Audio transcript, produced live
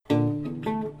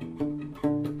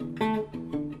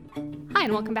Hi,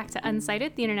 and welcome back to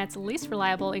Unsighted, the internet's least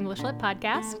reliable English lit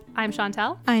podcast. I'm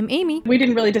Chantel. I'm Amy. We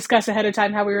didn't really discuss ahead of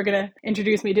time how we were going to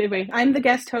introduce me, did we? I'm the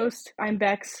guest host. I'm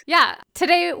Bex. Yeah,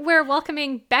 today we're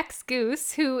welcoming Bex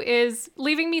Goose, who is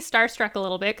leaving me starstruck a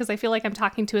little bit because I feel like I'm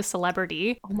talking to a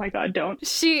celebrity. Oh my God, don't.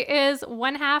 She is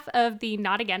one half of the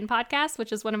Not Again podcast,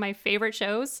 which is one of my favorite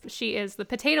shows. She is the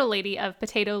Potato Lady of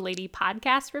Potato Lady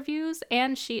Podcast Reviews,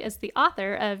 and she is the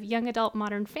author of young adult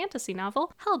modern fantasy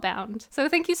novel Hellbound. So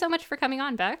thank you so much for coming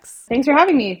on, Bex. Thanks for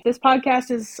having me. This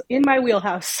podcast is in my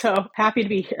wheelhouse, so happy to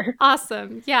be here.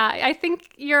 Awesome. Yeah, I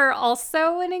think you're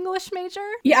also an English major?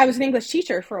 Yeah, I was an English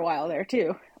teacher for a while there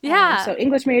too. Yeah. So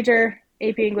English major,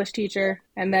 AP English teacher,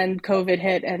 and then COVID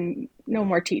hit and no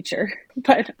more teacher.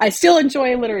 But I still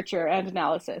enjoy literature and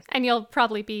analysis. And you'll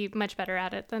probably be much better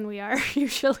at it than we are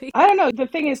usually. I don't know. The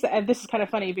thing is that this is kind of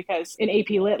funny because in AP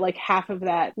Lit, like half of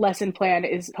that lesson plan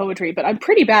is poetry, but I'm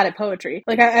pretty bad at poetry.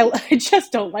 Like I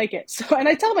just don't like it. So, and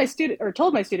I told my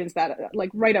students that like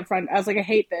right up front, I was like, I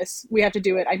hate this. We have to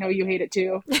do it. I know you hate it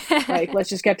too. Like, let's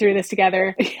just get through this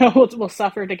together. We'll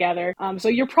suffer together. So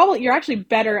you're actually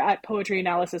better at poetry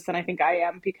analysis than I think I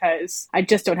am because I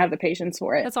just don't have the patience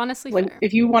for it. That's honestly like fair.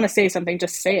 If you want to say something,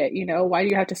 just say it. Why do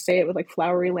you have to say it with like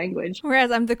flowery language?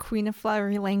 Whereas I'm the queen of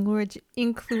flowery language,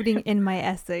 including in my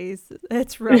essays.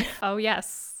 It's rough. Oh,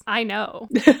 yes. I know.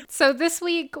 So this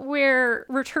week we're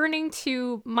returning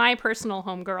to my personal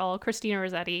homegirl, Christina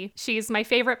Rossetti. She's my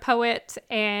favorite poet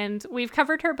and we've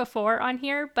covered her before on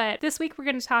here, but this week we're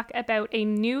going to talk about a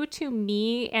new to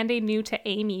me and a new to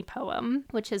Amy poem,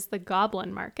 which is The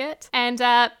Goblin Market. And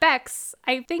Bex,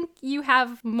 I think you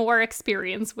have more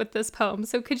experience with this poem.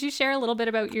 So could you share a little bit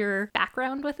about your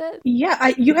background with it? Yeah,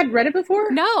 you had read it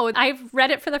before? No, I've read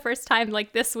it for the first time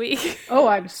like this week. Oh,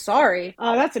 I'm sorry.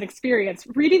 That's an experience.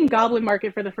 Reading Goblin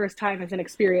Market for the first time is an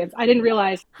experience. I didn't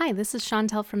realize. Hi, this is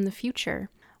Chantel from the future.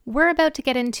 We're about to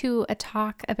get into a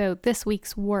talk about this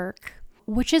week's work,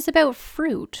 which is about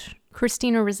fruit.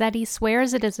 Christina Rossetti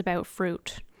swears it is about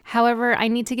fruit. However, I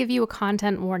need to give you a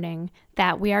content warning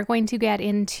that we are going to get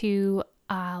into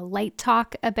light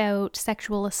talk about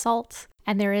sexual assault,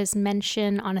 and there is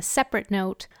mention on a separate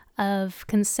note of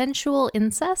consensual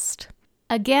incest.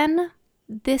 Again,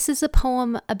 this is a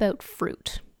poem about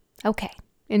fruit. Okay.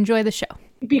 Enjoy the show.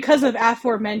 Because of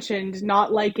aforementioned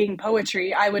not liking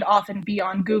poetry, I would often be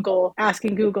on Google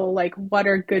asking Google, like, what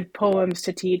are good poems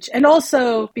to teach? And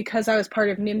also because I was part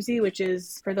of NIMSY, which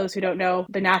is, for those who don't know,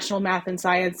 the National Math and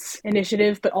Science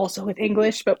Initiative, but also with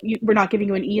English. But we're not giving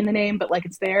you an E in the name, but like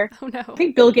it's there. Oh, no. I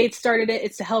think Bill Gates started it.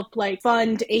 It's to help like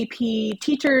fund AP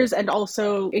teachers and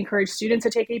also encourage students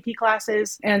to take AP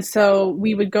classes. And so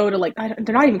we would go to like,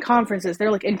 they're not even conferences.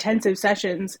 They're like intensive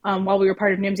sessions while we were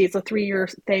part of NIMSY. It's a 3-year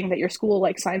thing that your school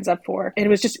like signs up for. And it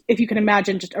was just, if you can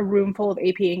imagine, just a room full of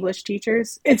AP English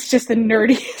teachers. It's just the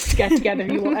nerdiest get together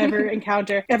you will ever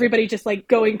encounter. Everybody just like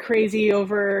going crazy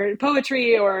over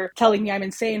poetry or telling me I'm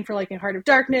insane for liking Heart of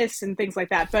Darkness and things like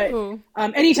that. But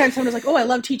anytime someone was like, oh, I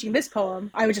love teaching this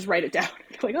poem, I would just write it down.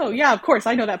 Like, oh yeah, of course,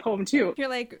 I know that poem too. You're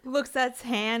like, looks at his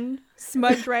hand,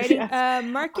 smudge writing. Yes.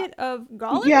 Market of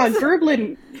Goblins? Yeah,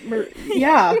 Gerblin.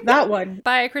 Yeah, that one.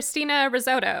 By Christina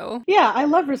Risotto. Yeah, I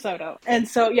love risotto. And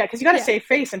so, yeah, because you got to save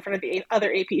face in front of the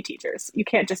other AP teachers. You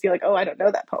can't just be like, oh, I don't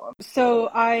know that poem. So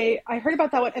I heard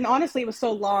about that one. And honestly, it was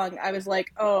so long. I was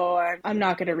like, oh, I'm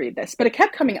not going to read this. But it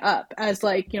kept coming up as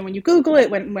like, when you Google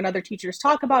it, when other teachers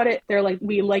talk about it, they're like,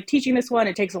 we like teaching this one.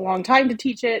 It takes a long time to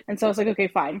teach it. And so I was like, okay,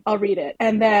 fine, I'll read it.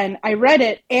 And then I read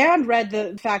it and read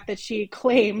the fact that she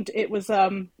claimed it was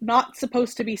not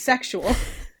supposed to be sexual.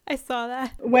 I saw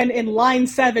that. When in line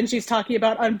 7, she's talking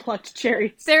about unplucked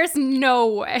cherries. There's no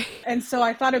way. And so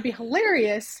I thought it'd be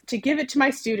hilarious to give it to my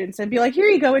students and be like, here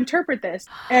you go, interpret this.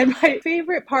 And my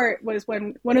favorite part was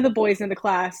when one of the boys in the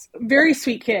class, very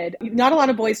sweet kid, not a lot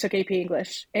of boys took AP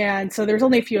English. And so there was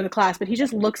only a few in the class, but he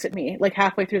just looks at me like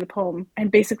halfway through the poem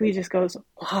and basically just goes,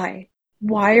 why?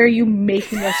 Why are you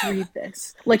making us read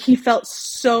this? Like, he felt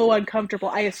so uncomfortable.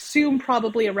 I assume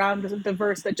probably around the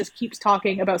verse that just keeps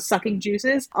talking about sucking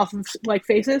juices off of like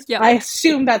faces. Yep. I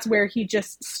assume that's where he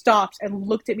just stopped and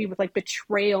looked at me with like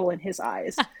betrayal in his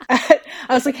eyes.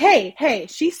 I was like, hey,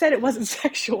 she said it wasn't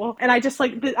sexual. And I just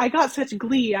like, I got such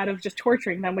glee out of just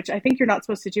torturing them, which I think you're not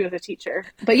supposed to do as a teacher.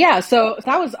 But yeah, so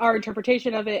that was our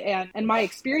interpretation of it and my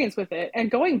experience with it. And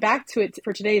going back to it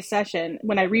for today's session,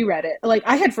 when I reread it, like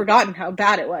I had forgotten how how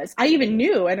bad it was. I even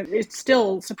knew, and it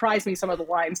still surprised me some of the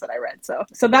lines that I read.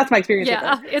 So that's my experience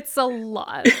with it. It's a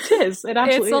lot. It is. It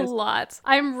absolutely is. It's a lot.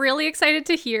 I'm really excited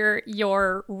to hear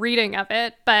your reading of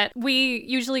it, but we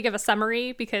usually give a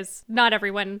summary because not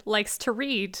everyone likes to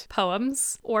read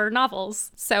poems or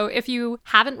novels. So if you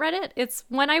haven't read it, it's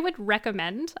one I would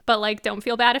recommend, but like don't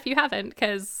feel bad if you haven't,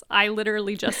 because I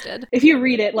literally just did. If you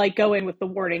read it, like go in with the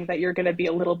warning that you're going to be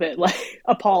a little bit like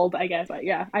appalled, I guess. But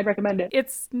yeah, I'd recommend it.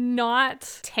 It's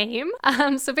not tame.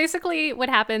 So basically what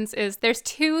happens is there's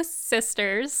two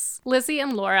sisters, Lizzie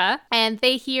and Laura, and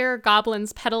they hear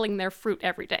goblins peddling their fruit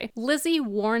every day. Lizzie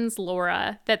warns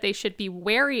Laura that they should be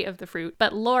wary of the fruit,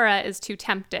 but Laura is too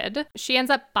tempted. She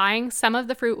ends up buying some of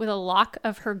the fruit with a lock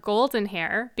of her golden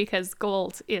hair, because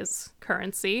gold is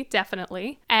currency,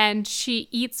 definitely. And she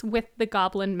eats with the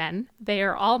goblin men. They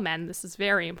are all men. This is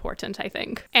very important, I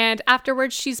think. And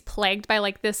afterwards, she's plagued by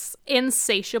like this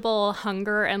insatiable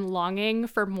hunger and longing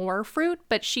for more fruit,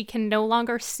 but she can no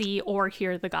longer see or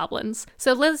hear the goblins.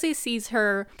 So Lizzie sees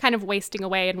her kind of wasting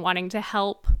away and wanting to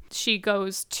help. She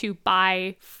goes to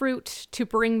buy fruit to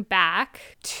bring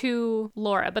back to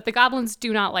Laura, but the goblins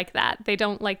do not like that. They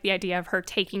don't like the idea of her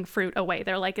taking fruit away.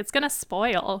 They're like, it's gonna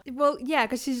spoil. Well, yeah,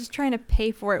 because she's just trying to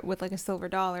pay for it with like a silver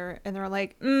dollar, and they're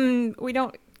like, we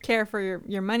don't care for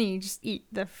your money, just eat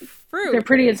the fruit. They're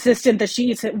pretty insistent that she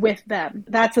eats it with them.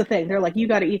 That's the thing. They're like, you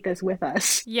got to eat this with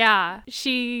us. Yeah,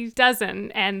 she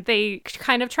doesn't, and they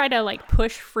kind of try to like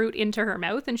push fruit into her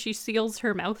mouth, and she seals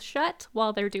her mouth shut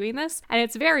while they're doing this, and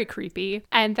it's very creepy.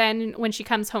 And then when she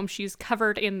comes home, she's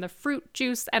covered in the fruit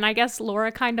juice, and I guess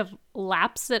Laura kind of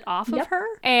laps it off of her,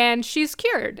 and she's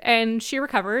cured, and she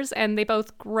recovers, and they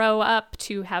both grow up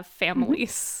to have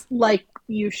families. Like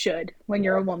you should when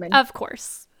you're a woman. Of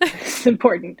course. It's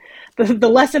important. The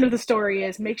lesson of the story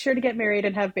is make sure to get married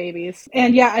and have babies.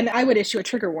 And yeah, and I would issue a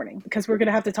trigger warning because we're going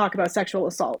to have to talk about sexual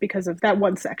assault because of that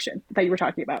one section that you were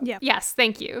talking about. Yeah. Yes,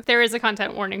 thank you. There is a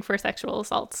content warning for sexual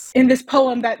assaults. In this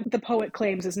poem that the poet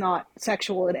claims is not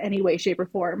sexual in any way, shape, or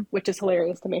form, which is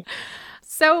hilarious to me.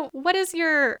 So what is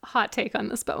your hot take on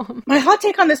this poem? My hot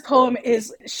take on this poem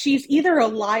is she's either a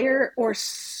liar or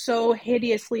so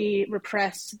hideously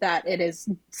repressed that it is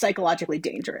psychologically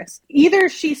dangerous. Either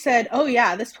she said, oh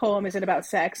yeah, this poem isn't about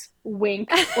sex,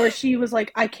 wink, or she was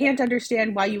like, I can't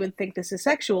understand why you would think this is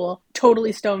sexual,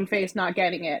 totally stone-faced, not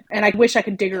getting it. And I wish I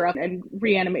could dig her up and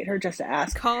reanimate her just to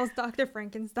ask. Calls Dr.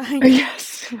 Frankenstein.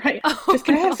 Yes, right. Just,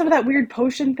 can I have some of that weird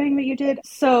potion thing that you did?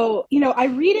 So, I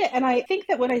read it, and I think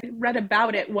that what I read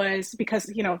about it was because,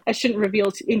 I shouldn't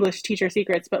reveal English teacher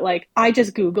secrets, but like, I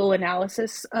just Google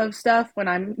analysis of stuff when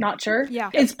I'm not sure.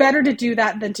 Yeah. It's better to do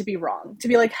that than to be wrong. To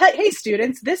be like, hey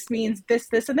students, this means this,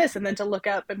 this, and this, and then to look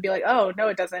up and be like, oh, no,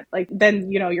 it doesn't. Like, then,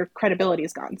 your credibility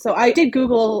is gone. So I did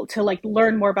Google to like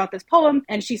learn more about this poem,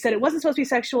 and she said it wasn't supposed to be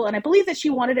sexual, and I believe that she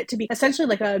wanted it to be essentially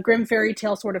like a grim fairy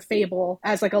tale sort of fable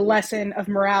as like a lesson of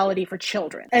morality for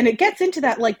children. And it gets into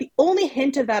that, like the only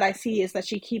hint of that I see is that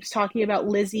she keeps talking about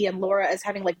Lizzie and Laura as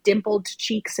having like dimpled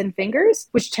cheeks and fingers,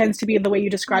 which tends to be the way you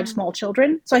describe small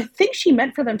children. So I think she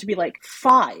meant for them to be like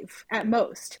 5 at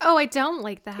most. Oh, I don't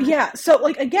like that. Yeah. So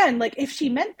like, again, like if she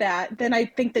meant that, then I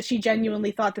think that she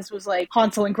genuinely thought this was like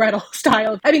Hansel and Gretel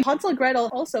style. I mean, Hansel and Gretel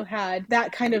also had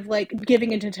that kind of like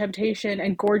giving into temptation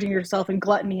and gorging yourself in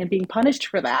gluttony and being punished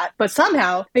for that. But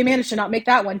somehow they managed to not make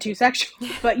that one too sexual.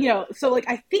 But, so like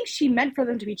I think she meant for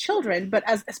them to be children, but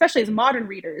especially as modern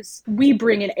readers, we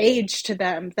bring an age to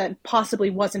them that possibly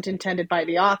wasn't intended by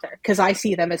the author, because I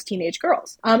see them as teenage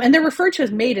girls. And they're referred to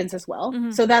as maidens as well.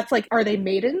 Mm-hmm. So that's like, are they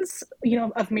maidens,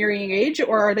 of marrying age,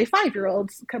 or are they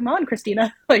 5-year-olds? Come on,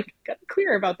 Christina, like, get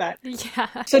clear about that.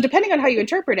 Yeah. So depending on how you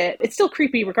interpret it, it's still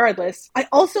creepy regardless. I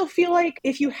also feel like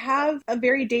if you have a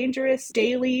very dangerous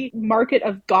daily market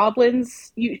of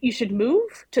goblins, you should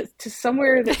move to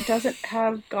somewhere that doesn't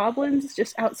have goblins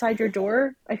just outside your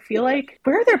door. I feel like,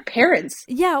 where are their parents?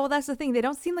 Yeah, well, that's the thing. They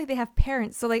don't seem like they have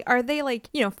parents. So like, are they like,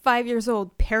 5 years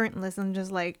old, parentless and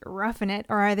just like roughing it?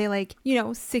 Or are they like,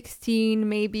 16,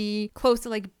 maybe close to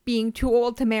like being too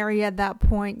old to marry at that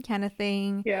point kind of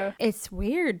thing? Yeah. It's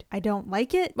weird. I don't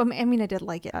like it. I mean, I did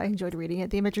like it. I enjoyed reading it.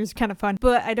 The imagery is kind of fun,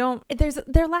 but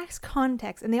there lacks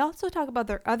context. And they also talk about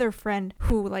their other friend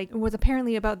who like was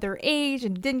apparently about their age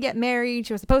and didn't get married.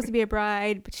 She was supposed to be a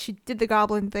bride, but she did the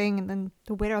goblin thing and then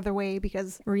went other way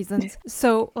because reasons.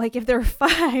 So like if they're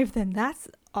 5, then that's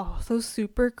also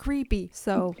super creepy.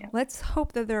 So let's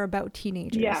hope that they're about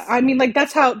teenagers. Yeah, I mean, like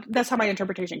that's how my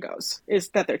interpretation goes, is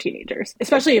that they're teenagers,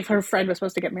 especially if her friend was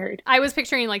supposed to get married. I was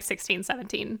picturing like 16,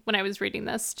 17 when I was reading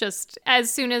this, just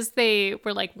as soon as they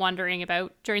were like wandering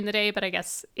about during the day. But I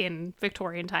guess in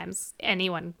Victorian times,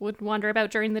 anyone would wander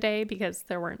about during the day because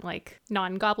there weren't like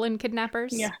non-goblin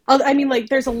kidnappers. Yeah. I mean, like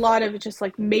there's a lot of just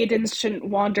like maidens shouldn't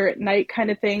wander at night kind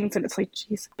of things. And it's like,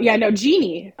 geez. Yeah, no,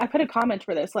 Jeannie, I put a comment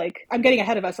for this. Like, I'm getting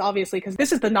ahead of us, obviously, because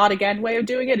this is the not again way of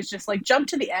doing it. It's just like jump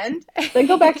to the end, then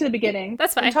go back to the beginning.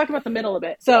 That's fine. And talk about the middle a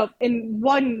bit. So in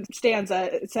one stanza,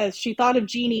 it says, she thought of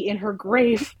Jeannie in her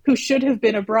grave who should have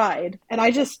been a bride. And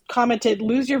I just commented,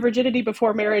 lose your virginity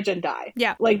before marriage and die.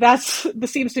 Yeah. Like this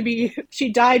seems to be,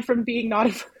 she died from being not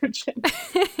a virgin.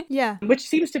 Yeah. Which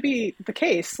seems to be the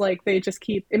case. Like they just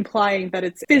keep implying that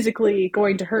it's physically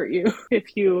going to hurt you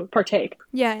if you partake.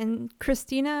 Yeah, and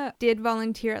Christina did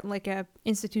volunteer at like a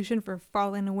institution for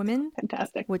fallen women.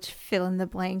 Fantastic. Which fill in the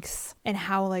blanks and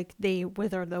how like they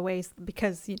withered away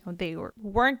because, they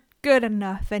weren't good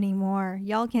enough anymore.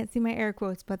 Y'all can't see my air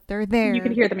quotes, but they're there. You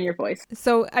can hear them in your voice.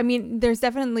 So, I mean, there's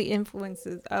definitely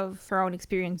influences of her own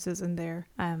experiences in there,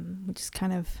 which is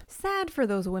kind of sad for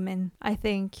those women, I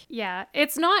think. Yeah,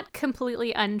 it's not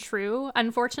completely untrue,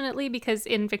 unfortunately, because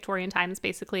in Victorian times,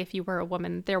 basically, if you were a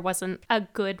woman, there wasn't a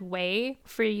good way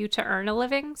for you to earn a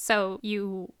living. So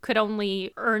you could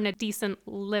only earn a decent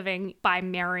living by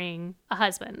marrying a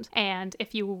husband. And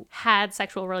if you had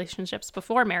sexual relationships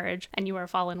before marriage and you were a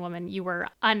fallen woman, you were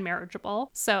unmarriageable.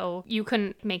 So you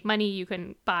couldn't make money, you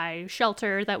couldn't buy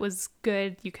shelter that was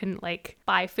good, you couldn't like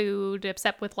buy food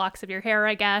except with locks of your hair,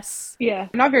 I guess. Yeah,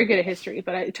 I'm not very good at history,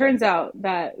 but it turns out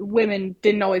that women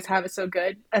didn't always have it so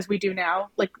good as we do now.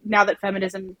 Like now that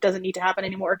feminism doesn't need to happen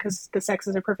anymore because the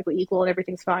sexes are perfectly equal and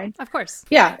everything's fine. Of course.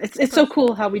 Yeah, it's so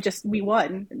cool how we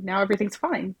won. Now everything's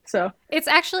fine. So it's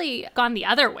actually gone the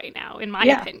other way now, in my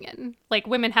opinion. Like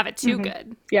women have it too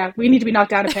good. Yeah, we need to be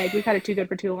knocked down a peg. We've had it too good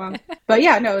for too long. But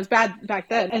yeah, no, it was bad back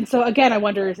then. And so again, I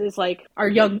wonder is like, are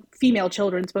young female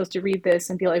children supposed to read this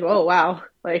and be like, oh wow,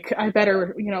 like I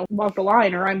better, walk the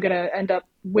line or I'm going to end up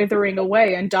withering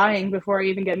away and dying before I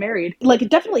even get married. Like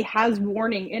it definitely has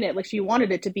warning in it. Like she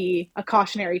wanted it to be a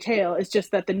cautionary tale. It's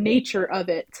just that the nature of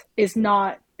it is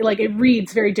not, like it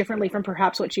reads very differently from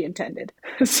perhaps what she intended.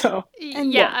 So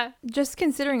and yeah, just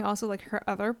considering also like her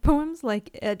other poems,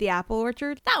 like The Apple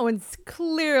Orchard, that one's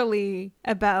clearly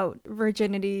about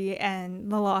virginity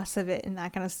and the loss of it and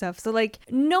that kind of stuff. So like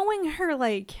knowing her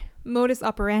like modus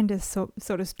operandi, so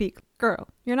to speak, girl,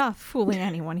 you're not fooling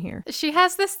anyone here. She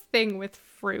has this thing with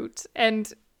fruit,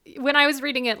 and when I was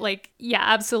reading it, like, yeah,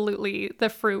 absolutely, the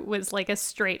fruit was like a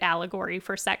straight allegory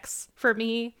for sex for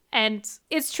me. And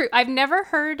it's true. I've never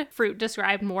heard fruit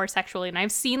described more sexually, and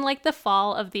I've seen like the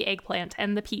fall of the eggplant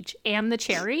and the peach and the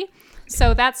cherry.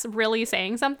 So that's really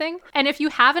saying something. And if you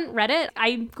haven't read it,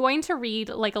 I'm going to read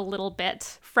like a little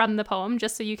bit from the poem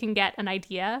just so you can get an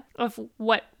idea of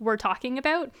what we're talking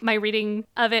about. My reading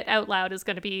of it out loud is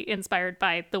going to be inspired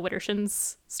by the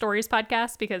Widdershins Stories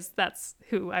podcast because that's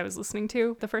who I was listening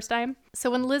to the first time.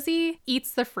 So when Lizzie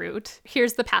eats the fruit,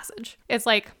 here's the passage. It's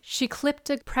like, she clipped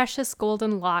a precious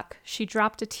golden lock, she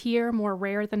dropped a tear more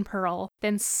rare than pearl,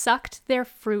 then sucked their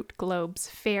fruit globes,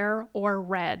 fair or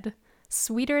red.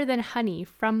 Sweeter than honey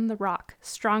from the rock,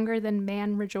 stronger than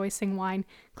man-rejoicing wine,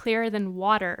 clearer than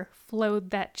water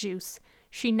flowed that juice.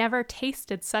 She never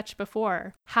tasted such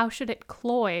before. How should it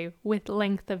cloy with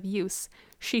length of use?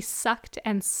 She sucked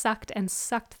and sucked and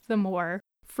sucked the more.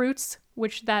 Fruits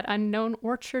which that unknown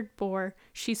orchard bore,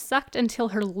 she sucked until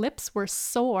her lips were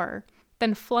sore,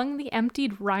 then flung the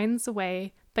emptied rinds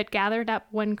away, but gathered up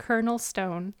one kernel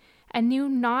stone, and knew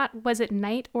not was it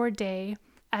night or day,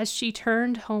 as she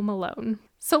turned home alone.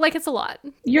 So, like, it's a lot.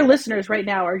 Your listeners right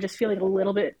now are just feeling a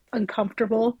little bit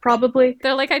uncomfortable, probably.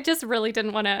 They're like, I just really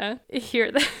didn't want to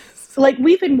hear this. Like,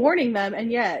 we've been warning them,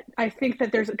 and yet I think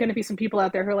that there's going to be some people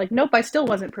out there who are like, nope, I still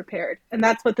wasn't prepared. And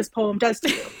that's what this poem does to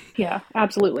you. Yeah,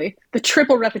 absolutely. The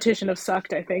triple repetition of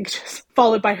sucked, I think, just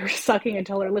followed by her sucking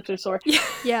until her lips are sore.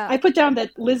 Yeah. I put down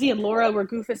that Lizzie and Laura were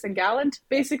goofus and gallant,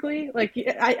 basically. Like,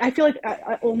 I feel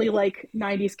like only, like,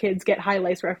 90s kids get High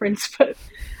Lice reference, but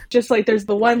just, like, there's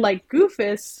the one, like,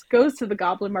 Goofus goes to the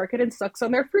goblin market and sucks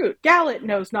on their fruit. Gallant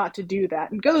knows not to do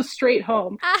that and goes straight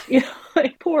home. You know,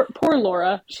 like, poor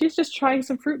Laura. She's just trying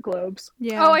some fruit globes.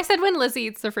 Yeah. Oh, I said when Lizzie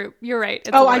eats the fruit. You're right.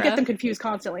 It's Laura. Laura. I get them confused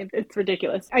constantly. It's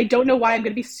ridiculous. I don't know why I'm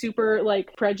going to be super,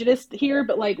 like, prejudiced here,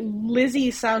 but, like, Lizzie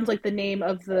sounds like the name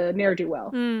of the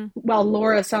ne'er-do-well, while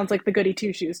Laura sounds like the goody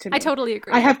two-shoes to me. I totally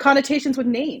agree. I have connotations with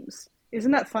names.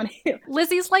 Isn't that funny?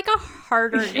 Lizzie's like a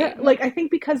harder name. Like, I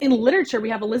think because in literature we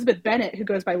have Elizabeth Bennet who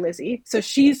goes by Lizzie, so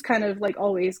she's kind of like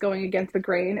always going against the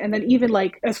grain. And then even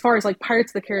like as far as like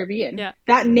Pirates of the Caribbean,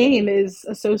 that name is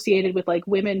associated with like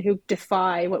women who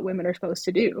defy what women are supposed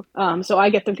to do. So I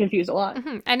get them confused a lot.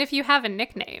 Mm-hmm. And if you have a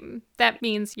nickname, that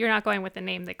means you're not going with the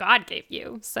name that God gave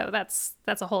you. So that's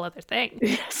a whole other thing.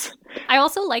 Yes. I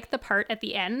also like the part at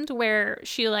the end where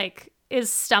she like is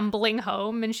stumbling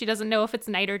home and she doesn't know if it's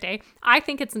night or day. I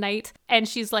think it's night and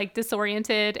she's like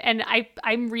disoriented, and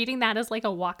I'm reading that as like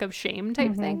a walk of shame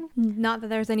type thing. Not that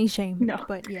there's any shame. No.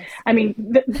 But yes. I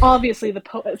mean, obviously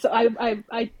so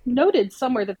I noted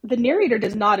somewhere that the narrator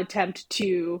does not attempt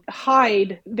to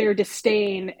hide their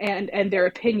disdain and their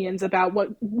opinions about what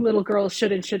little girls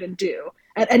should and shouldn't do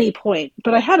at any point.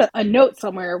 But I had a note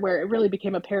somewhere where it really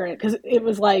became apparent, because it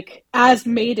was like, as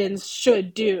maidens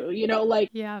should do, you know, like,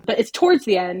 but it's towards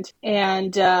the end,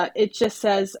 and it just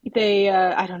says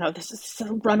I don't know, this is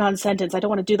a run-on sentence, I don't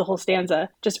want to do the whole stanza.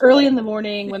 Just early in the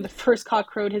morning, when the first cock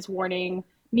crowed his warning,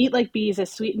 neat like bees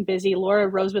as sweet and busy, Laura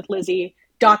rose with Lizzie, ...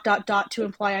 to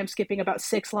imply I'm skipping about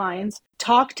 6 lines,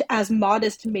 talked as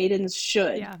modest maidens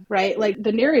should, right? Like,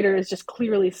 the narrator is just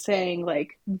clearly saying,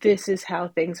 like, this is how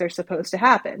things are supposed to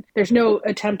happen. There's no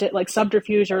attempt at, like,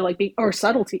 subterfuge or, like, or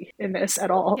subtlety in this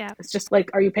at all. Yeah. It's just like,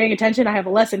 are you paying attention? I have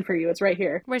a lesson for you. It's right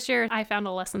here. Where's your I found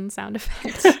a lesson sound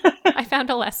effect? I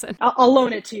found a lesson. I'll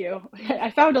loan it to you.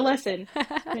 I found a lesson.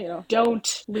 You know,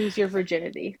 don't lose your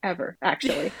virginity ever,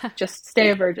 actually. Just stay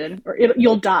a virgin or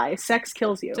you'll die. Sex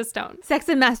kills you. Just don't. Sex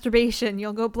and masturbation.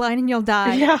 You'll go blind and you'll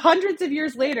die. Yeah, hundreds of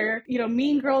years later, you know,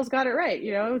 Mean Girls got it right.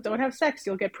 You know, don't have sex.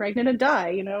 You'll get pregnant and die.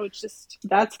 You know, it's just,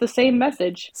 that's the same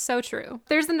message. So true.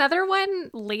 There's another one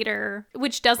later,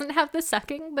 which doesn't have the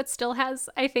sucking, but still has,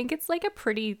 I think it's like a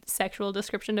pretty sexual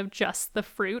description of just the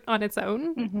fruit on its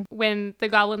own. When the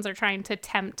goblins are trying to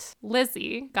tempt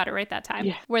Lizzie, got it right that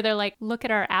time, where they're like, look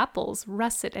at our apples,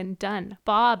 russet and done,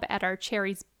 bob at our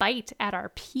cherries, bite at our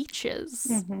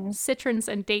peaches, citrons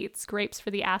and dates, grapes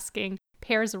for the asking,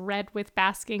 pears red with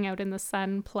basking out in the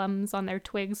sun, plums on their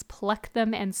twigs, pluck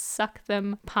them and suck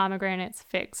them, pomegranates,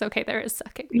 figs. Okay, there is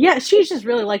sucking. Yeah, she just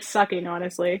really likes sucking,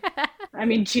 honestly. I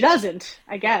mean, she doesn't,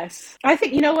 I guess. I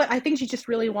think, you know what? I think she just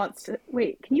really wants to...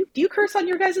 Wait, do you curse on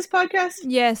your guys' podcast?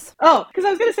 Yes. Oh, because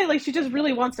I was going to say, like, she just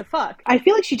really wants to fuck. I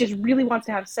feel like she just really wants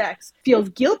to have sex, feels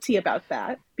guilty about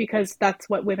that, because that's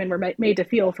what women were made to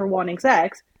feel for wanting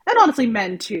sex. And honestly,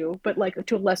 men too, but like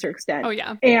to a lesser extent. Oh,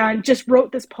 yeah. And just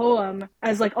wrote this poem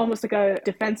as like almost like a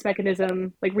defense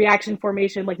mechanism, like reaction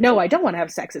formation. Like, no, I don't want to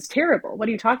have sex. It's terrible. What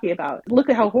are you talking about?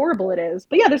 Look at how horrible it is.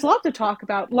 But yeah, there's lots of talk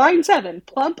about line 7,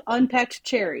 plump, unpecked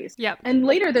cherries. Yep. And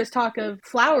later there's talk of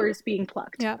flowers being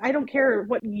plucked. Yep. I don't care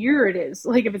what year it is.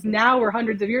 Like if it's now or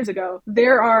hundreds of years ago,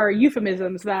 there are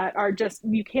euphemisms that are just,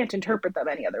 you can't interpret them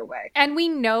any other way. And we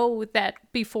know that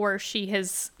before she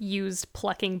has used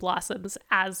plucking blossoms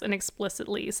as an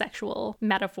explicitly sexual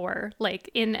metaphor,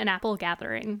 like in an apple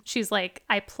gathering, she's like,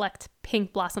 I plucked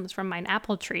pink blossoms from mine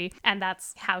apple tree, and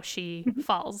that's how she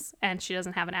falls, and she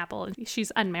doesn't have an apple, and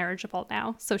she's unmarriageable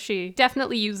now. So she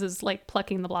definitely uses like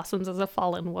plucking the blossoms as a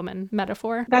fallen woman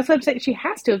metaphor. That's what I'm saying. She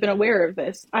has to have been aware of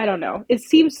this. I don't know. It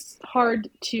seems hard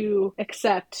to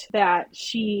accept that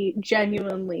she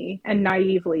genuinely and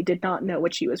naively did not know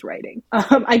what she was writing.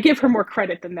 I give her more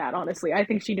credit than that, honestly. I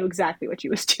think she knew exactly what she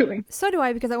was doing. So do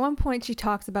I, because at one point she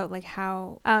talks about like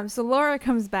how so Laura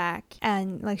comes back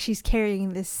and like she's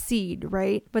carrying this seed,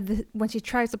 right? But when she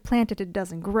tries to plant it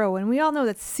doesn't grow, and we all know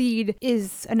that seed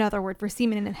is another word for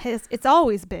semen, and it's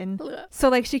always been. So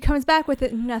like she comes back with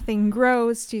it, nothing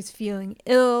grows, she's feeling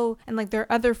ill, and like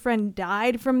their other friend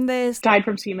died from this. Died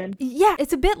from semen. Yeah,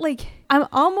 it's a bit like, I'm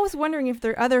almost wondering if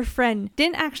their other friend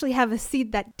didn't actually have a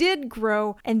seed that did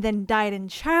grow and then died in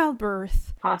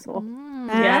childbirth. Possible.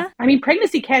 Yeah. I mean,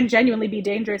 pregnancy can genuinely be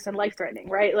dangerous and life-threatening,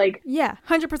 right? Like, yeah,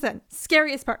 100%.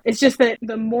 Scariest part. It's just that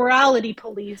the morality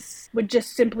police would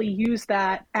just simply use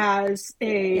that as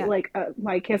a,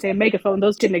 I can't say a megaphone,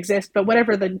 those didn't exist, but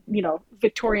whatever the,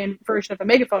 Victorian version of a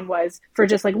megaphone was, for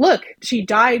just like, look, she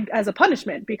died as a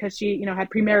punishment because she, had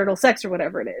premarital sex or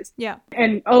whatever it is. Yeah.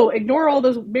 And, ignore all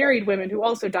those married women who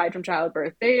also died from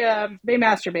childbirth. They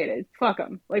masturbated. Fuck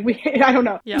them. Like, I don't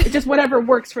know. Yeah. It's just whatever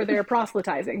works for their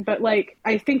proselytizing. But like,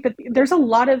 I think that there's a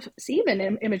lot of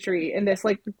semen imagery in this,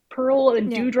 like pearl and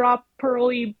dewdrop,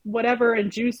 pearly whatever,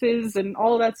 and juices and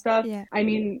all that stuff. Yeah. I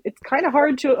mean, it's kind of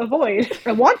hard to avoid.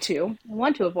 I want to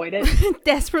avoid it.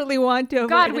 Desperately want to avoid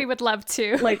God, it. we would love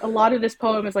to. Like, a lot of this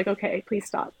poem is like, okay, please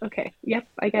stop. Okay, yep,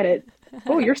 I get it.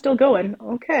 Oh, you're still going.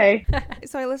 Okay.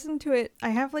 So I listened to it. I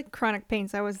have like chronic pain,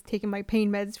 so I was taking my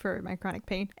pain meds for my chronic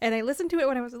pain. And I listened to it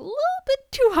when I was a little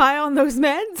bit too high on those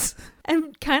meds.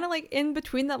 And kind of like in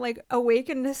between that, like awake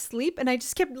and asleep. And I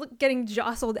just kept getting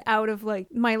jostled out of like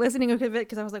my listening of it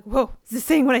because I was like, whoa, is this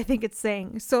saying what I think it's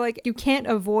saying? So like you can't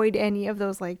avoid any of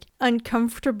those like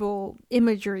uncomfortable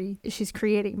imagery she's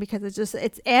creating because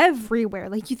it's everywhere.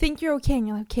 Like you think you're okay and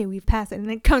you're like, okay, we've passed it. And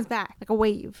then it comes back like a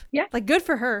wave. Yeah. Like good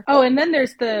for her. Oh, and then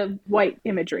there's the white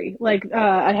imagery. Like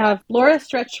I have Laura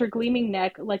stretched her gleaming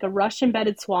neck like a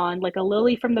rush-embedded swan, like a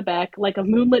lily from the beck, like a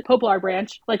moonlit poplar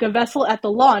branch, like a vessel at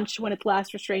the launch when its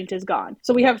last restraint is gone.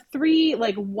 So we have 3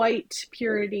 like white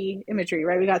purity imagery,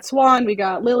 right? We got swan, we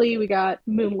got lily, we got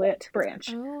moonlit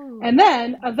branch. Oh. And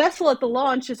then a vessel at the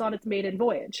launch is on its maiden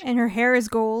voyage. And her hair is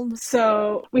gold.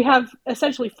 So we have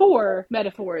essentially 4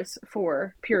 metaphors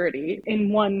for purity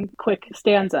in one quick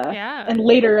stanza. Yeah. And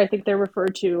later, I think they're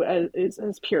referred to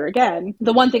as pure again.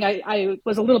 The one thing I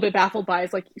was a little bit baffled by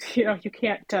is like, you know, you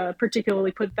can't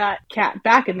particularly put that cat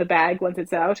back in the bag once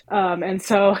it's out. And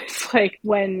so it's like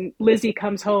when Lizzie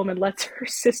comes home and lets her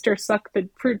sister suck the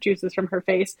fruit juices from her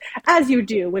face, as you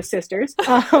do with sisters,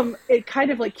 it kind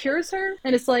of like cures her.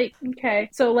 And it's like, okay.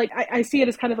 So like, I see it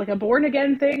as kind of like a born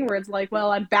again thing where it's like,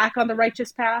 well, I'm back on the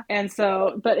righteous path. And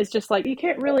so, but it's just like, you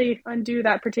can't really undo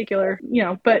that particular, you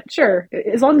know, but sure,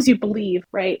 as long as you believe,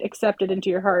 right, accept it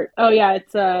into your heart. Oh yeah,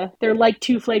 it's, they're like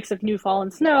 2 flakes of new fallen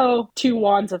snow, 2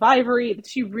 wands of ivory.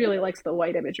 She really likes the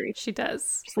white imagery. She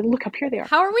does. She's like, look up here they are.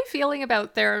 How are we feeling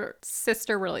about their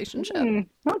sister relationship?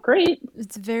 Not great.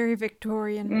 It's very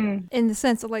Victorian in the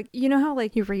sense of like, you know how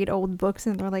like you read old books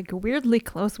and they're like weirdly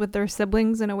close with their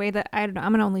siblings in a way that I don't know.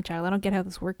 I'm an only child. I don't get how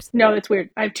this works. No, it's weird.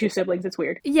 I have 2 siblings. It's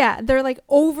weird. Yeah, they're like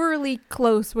overly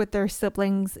close with their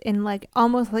siblings in like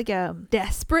almost like a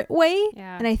desperate way.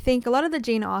 Yeah. And I think a lot of the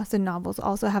Jane Austen novels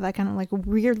also have that kind of like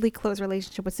weirdly close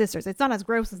relationship with sisters. It's not as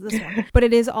gross as this one, but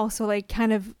it is also like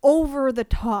kind of over the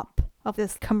top of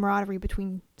this camaraderie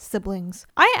between siblings.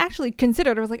 I actually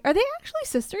considered, I was like, are they actually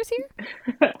sisters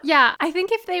here? Yeah, I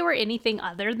think if they were anything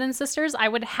other than sisters, I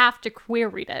would have to queer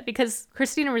read it because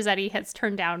Christina Rossetti has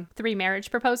turned down 3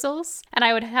 marriage proposals. And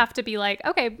I would have to be like,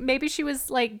 okay, maybe she was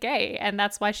like gay and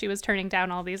that's why she was turning down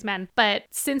all these men. But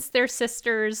since they're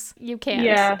sisters, you can't.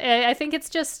 Yeah. I think it's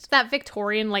just that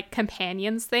Victorian like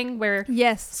companions thing where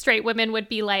Yes. straight women would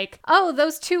be like, oh,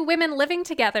 those 2 women living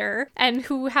together and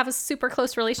who have a super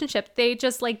close relationship, they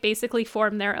just like basically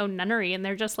form their own nunnery and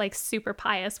they're just like super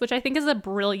pious, which I think is a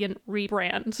brilliant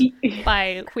rebrand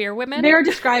by queer women. They are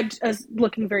described as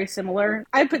looking very similar.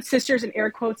 I put sisters in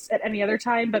air quotes at any other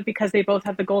time, but because they both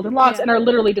have the golden locks and are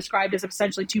literally described as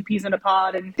essentially 2 peas in a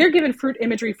pod, and they're given fruit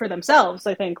imagery for themselves,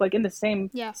 I think, like in the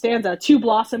same stanza. 2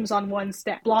 blossoms on one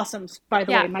stem. Blossoms, by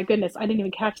the way, my goodness, I didn't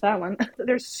even catch that one.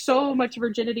 There's so much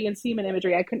virginity and semen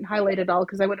imagery. I couldn't highlight it all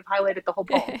because I would have highlighted the whole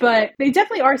poem. But they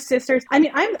definitely are sisters. I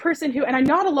mean, I'm the person who, and I'm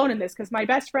not alone in this because my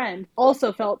best friend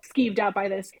also felt skeeved out by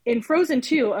this. In Frozen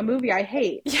 2, a movie I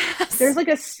hate, there's like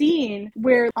a scene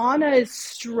where Anna is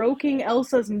stroking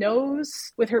Elsa's nose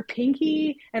with her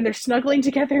pinky and they're snuggling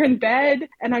together in bed.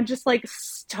 And I'm just like,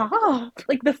 stop.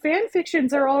 Like the fan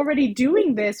fictions are already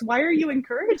doing this. Why are you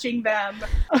encouraging them?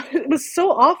 It was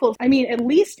so awful. I mean, at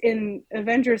least in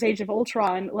Avengers Age of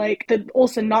Ultron, like the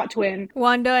Olsen not twin,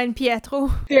 Wanda and Pietro.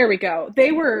 there we go.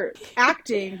 They were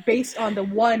acting based on the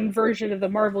one version of the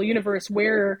Marvel Universe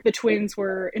where the twins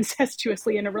were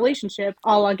incestuously in a relationship,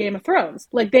 a la Game of Thrones.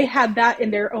 Like they had that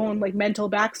in their own like mental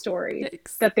backstory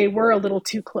that they were a little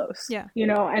too close. Yeah. You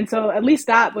know, and so at least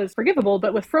that was forgivable.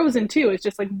 But with Frozen 2, it's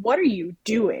just like, what are you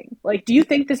doing? Like, do you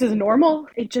think this is normal?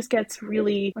 It just gets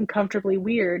really uncomfortably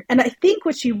weird. And I think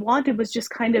what she wanted was just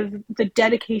kind of the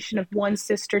dedication of one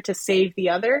sister to save the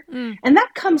other. And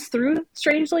that comes through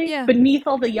strangely beneath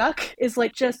all the yuck is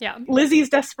like just Lizzie's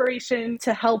desperation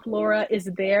to help Laura is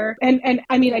there. And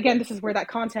I mean, again, this is where that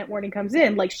content warning comes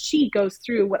in. Like she goes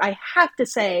through what I have to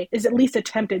say is at least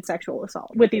attempted sexual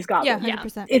assault with these goblins. Yeah,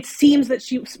 100%. It seems that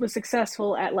she was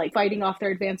successful at like fighting off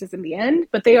their advances in the end,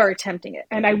 but they are attempting it.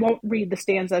 And I won't read the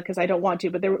stanza because I don't want to,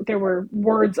 but there were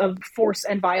words of force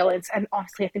and violence. And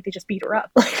honestly, I think they just beat her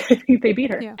up. Like I think they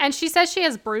beat her. Yeah. And she says she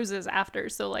has bruises after.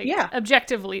 So like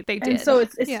objectively they did. And so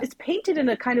it's painted in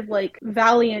a kind of like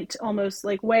valiant almost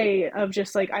like way of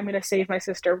just like, I'm going to save my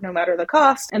sister served no matter the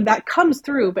cost. And that comes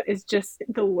through, but it's just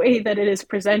the way that it is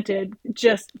presented,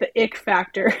 just the ick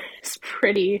factor is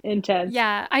pretty intense.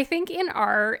 Yeah, I think in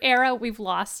our era, we've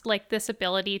lost like this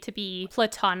ability to be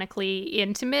platonically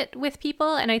intimate with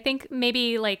people. And I think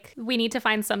maybe like we need to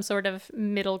find some sort of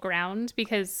middle ground,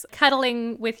 because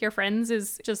cuddling with your friends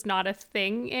is just not a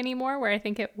thing anymore, where I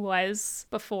think it was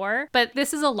before. But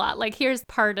this is a lot. Like, here's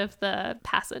part of the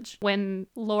passage when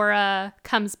Laura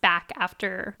comes back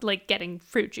after like getting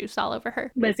fruit juice all over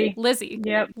her. Lizzie.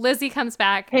 Yep. Lizzie comes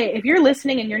back. Hey, if you're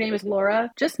listening and your name is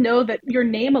Laura, just know that your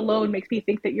name alone makes me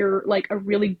think that you're like a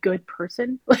really good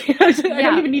person. Like, I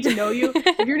don't even need to know you.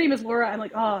 If your name is Laura, I'm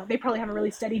like, oh, they probably have a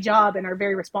really steady job and are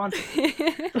very responsive.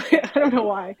 I don't know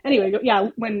why. Anyway, yeah,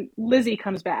 when Lizzie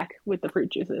comes back with the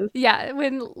fruit juices. Yeah,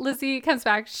 when Lizzie comes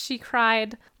back, she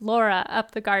cried, "Laura,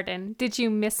 up the garden, did you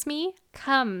miss me?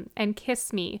 Come and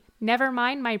kiss me. Never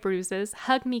mind my bruises.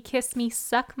 Hug me, kiss me,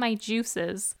 suck my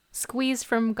juices. Squeeze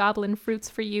from goblin fruits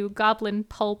for you, goblin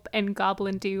pulp and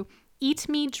goblin dew. Eat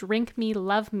me, drink me,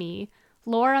 love me.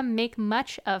 Laura, make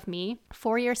much of me.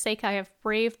 For your sake I have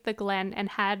braved the glen and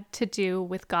had to do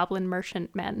with goblin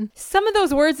merchantmen." Some of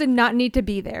those words did not need to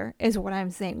be there, is what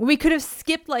I'm saying. We could have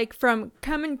skipped like from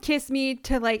 "come and kiss me"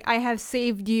 to like "I have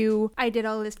saved you, I did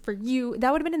all this for you."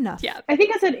 That would have been enough. Yeah. I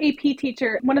think as an AP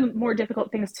teacher, one of the more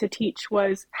difficult things to teach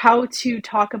was how to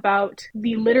talk about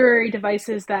the literary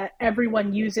devices that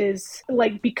everyone uses,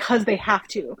 like, because they have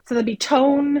to. So that'd be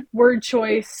tone, word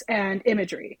choice, and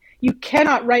imagery. You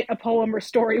cannot write a poem or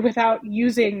story without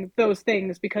using those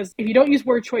things, because if you don't use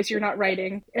word choice, you're not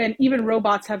writing. And even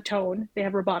robots have tone. They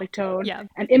have robotic tone. Yeah.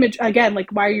 And image, again,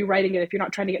 like, why are you writing it if you're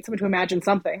not trying to get someone to imagine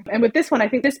something? And with this one, I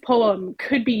think this poem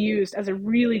could be used as a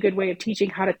really good way of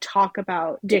teaching how to talk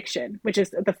about diction, which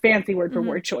is the fancy word for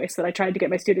word choice that I tried to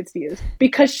get my students to use,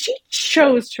 because she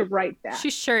chose to write that. She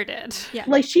sure did. Yeah.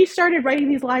 Like, she started writing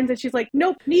these lines and she's like,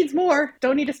 nope, needs more.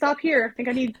 Don't need to stop here. I think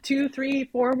I need 2, 3,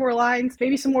 4 more lines,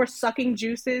 maybe some more sucking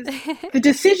juices. The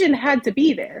decision had to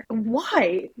be there.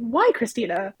 Why,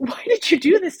 Christina? Why did you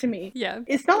do this to me? Yeah.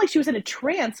 It's not like she was in a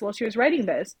trance while she was writing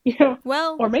this, you know?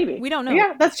 Well, Or maybe. we don't know.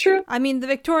 Yeah, that's true. I mean, the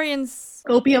Victorians...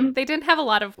 Opium. They didn't have a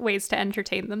lot of ways to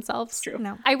entertain themselves. True.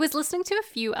 No. I was listening to a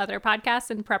few other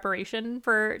podcasts in preparation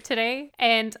for today,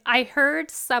 and I heard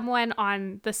someone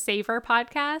on the Savor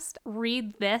podcast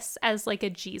read this as like a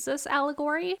Jesus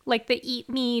allegory, like the eat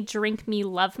me, drink me,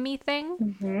 love me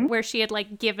thing, where she had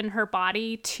like given her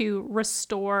body to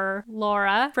restore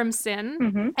Laura from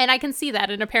sin. And I can see that.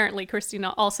 And apparently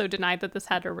Christina also denied that this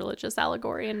had a religious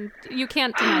allegory, and you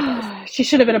can't deny both. She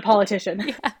should have been a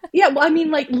politician. Yeah, well, I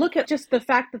mean, like, look at just the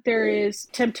fact that there is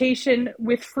temptation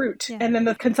with fruit, and then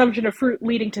the consumption of fruit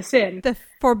leading to sin. The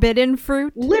forbidden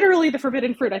fruit. Literally the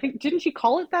forbidden fruit. I think, didn't she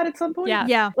call it that at some point? Yeah.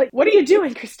 Yeah. Like, what are you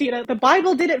doing, Christina? The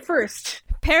Bible did it first.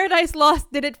 Paradise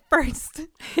Lost did it first.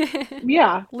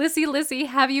 Yeah. Lizzie,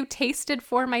 have you tasted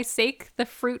for my sake the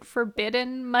fruit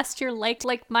forbidden? Must your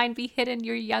like mine be hidden,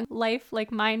 your young life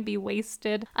like mine be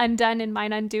wasted, undone in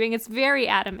mine undoing? It's very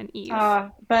Adam and Eve.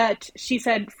 But she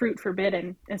said fruit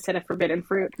forbidden instead of forbidden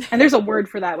fruit. And there's a word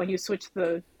for that when you switch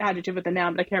the adjective with the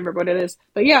noun, but I can't remember what it is.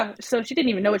 But yeah, so she didn't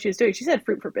even know what she was doing. She said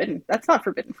fruit forbidden. That's not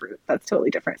forbidden fruit. That's totally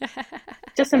different.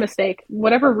 Just a mistake.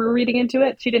 Whatever we're reading into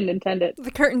it, she didn't intend it. The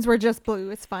curtains were just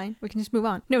blue. It's fine. We can just move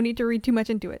on. No need to read too much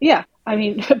into it. Yeah. I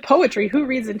mean, poetry, who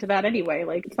reads into that anyway?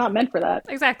 Like, it's not meant for that.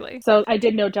 Exactly. So I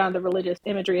did note down the religious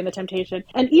imagery and the temptation.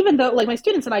 And even though, like, my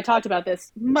students and I talked about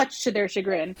this, much to their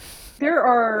chagrin, there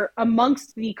are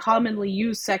amongst the commonly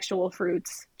used sexual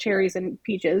fruits, cherries and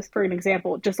peaches, for an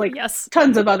example, just like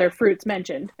tons of other fruits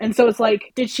mentioned. And so it's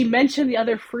like, did she mention the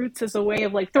other fruits as a way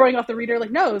of like throwing off the reader? Like,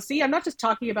 no, see, I'm not just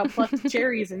talking about plucked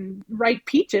cherries and ripe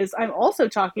peaches. I'm also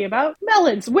talking about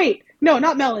melons. Wait, no,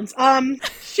 not melons.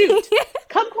 Shoot.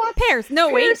 Kumquats? Pears. No,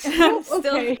 Pears? wait. No,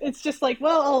 okay. It's just like,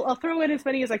 well, I'll throw in as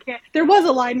many as I can. There was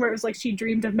a line where it was like, she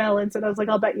dreamed of melons, and I was like,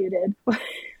 I'll bet you did.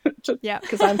 Yeah.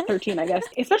 Because I'm 13, I guess.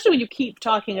 Especially when you keep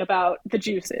talking about the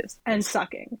juices and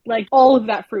sucking. Like, all of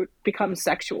that fruit becomes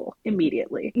sexual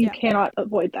immediately. You cannot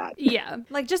avoid that. Yeah.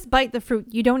 Like, just bite the fruit.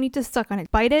 You don't need to suck on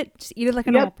it. Bite it. Just eat it like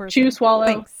a normal person. Chew, swallow.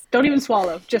 Thanks. Don't even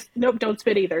swallow. Just, nope, don't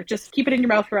spit either. Just keep it in your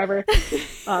mouth forever.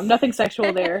 Nothing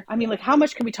sexual there. I mean, like, how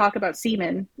much can we talk about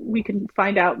semen? We can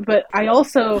find out. But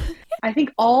I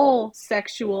think all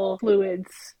sexual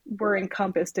fluids were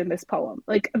encompassed in this poem.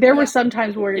 Like, there were some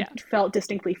times where it felt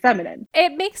distinctly feminine.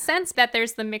 It makes sense that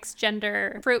there's the mixed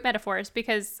gender fruit metaphors,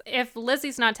 because if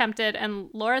Lizzie's not tempted and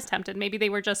Laura's tempted, maybe they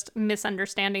were just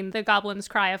misunderstanding the goblin's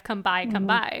cry of come by, come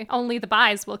by. Only the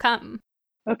buys will come.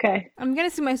 Okay. I'm gonna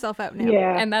see myself out now.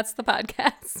 Yeah. And that's the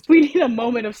podcast. We need a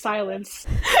moment of silence.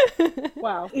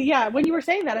 Wow. Yeah, when you were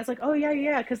saying that, I was like, oh,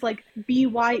 yeah, because like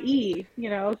BYE,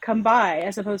 come buy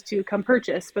as opposed to come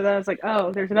purchase. But then I was like,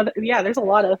 oh, there's a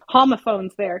lot of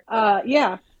homophones there.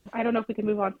 Yeah, I don't know if we can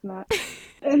move on from that.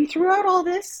 And throughout all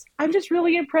this, I'm just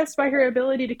really impressed by her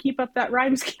ability to keep up that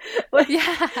rhyme scheme. Like,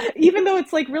 Yeah. even though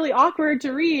it's like really awkward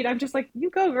to read, I'm just like,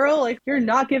 you go, girl. Like, you're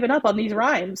not giving up on these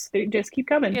rhymes. They just keep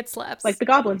coming. It slaps. Like the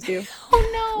goblins do.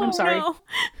 Oh no! I'm sorry. No.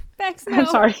 Bex, no. I'm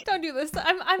sorry. Don't do this.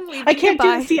 I'm leaving. I can't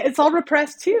Goodbye. do it. See, it's all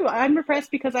repressed too. I'm repressed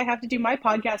because I have to do my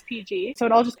podcast PG, so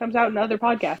it all just comes out in other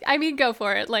podcasts. I mean, go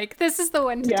for it. Like, this is the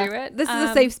one to Yeah. do it. This is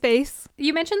a safe space.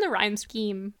 You mentioned the rhyme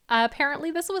scheme.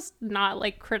 Apparently, this was not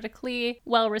like critically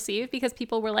well received because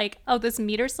people were like, oh, this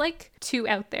meter's like too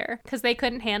out there because they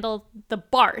couldn't handle the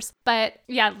bars. But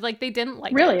yeah, like they didn't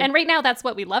like Really? it. And right now, that's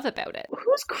what we love about it.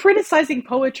 Who's criticizing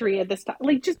poetry at this time?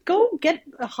 Like, just go get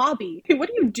a hobby. What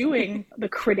are you doing? The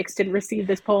critics didn't receive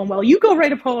this poem well. You go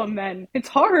write a poem then. It's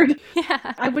hard.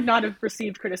 Yeah. I would not have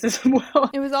received criticism well.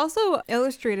 It was also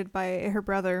illustrated by her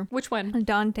brother, Which one?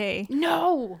 Dante.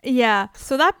 No. Yeah,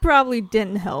 so that probably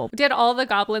didn't help. Did all the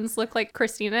goblins look like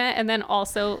Christina? And then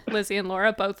also Lizzie and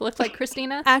Laura both looked like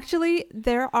Christina? Actually,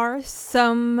 there are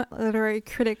some literary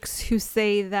critics who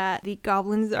say that the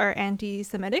goblins are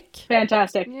anti-Semitic.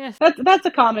 Fantastic. Yeah. That's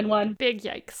a common one. Big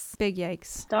yikes. Big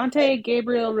yikes. Dante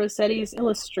Gabriel Rossetti's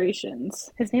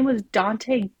illustrations. His name was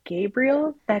Dante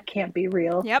Gabriel? That can't be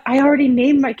real. Yep. I already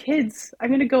named my kids.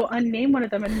 I'm gonna go unname one of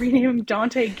them and rename him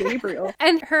Dante Gabriel.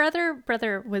 And her other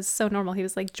brother was so normal. He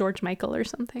was like George Michael or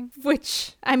something.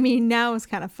 Which, I mean, now is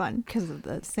kind of fun because of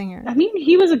the singer. I mean,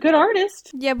 he was a good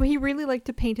artist. Yeah, but he really liked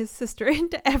to paint his sister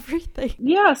into everything.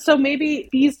 Yeah, so maybe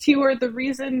these two are the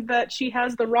reason that she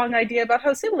has the wrong idea about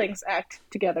how siblings act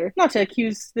together. Not to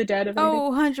accuse the dead of anything.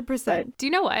 Oh, 100%. Do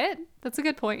you know what? That's a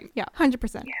good point. Yeah,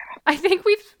 100%. I think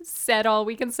we've said all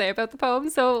we can say about the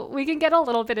poem, so we can get a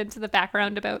little bit into the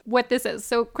background about what this is.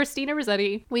 So Christina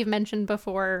Rossetti, we've mentioned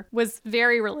before, was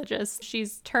very religious.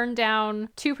 She's turned down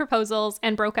 2 proposals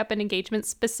and broke up an engagement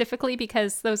specifically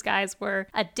because those guys were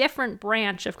a different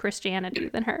branch of Christianity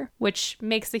than her, which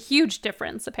makes a huge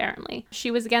difference, apparently. She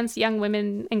was against young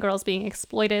women and girls being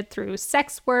exploited through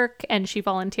sex work, and she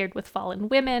volunteered with fallen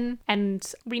women. And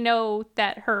we know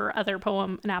that her other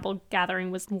poem, An Apple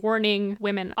Gathering, was warning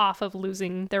women off of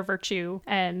losing their virtue,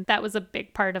 and that was a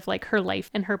big part of like her life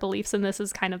and her beliefs. And this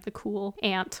is kind of the cool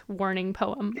aunt warning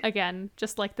poem, again,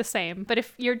 just like the same. But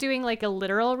if you're doing like a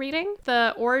literal reading,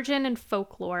 the origin and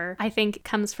folklore I think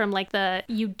comes from like the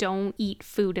you don't eat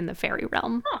food in the fairy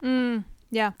realm.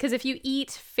 Yeah. Because if you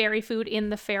eat fairy food in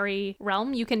the fairy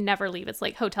realm, you can never leave. It's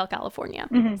like Hotel California.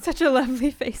 Such a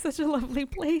lovely face, such a lovely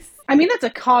place. I mean, that's a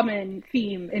common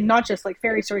theme in not just like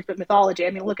fairy stories, but mythology.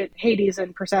 I mean, look at Hades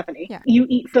and Persephone. Yeah. You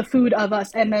eat the food of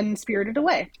us and then spirited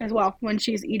away as well. When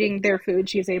she's eating their food,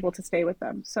 she's able to stay with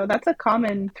them. So that's a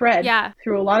common thread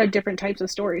through a lot of different types of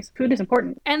stories. Food is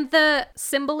important. And the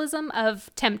symbolism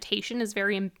of temptation is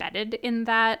very embedded in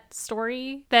that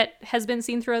story that has been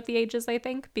seen throughout the ages, I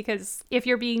think, because if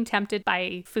you're being tempted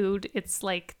by food, it's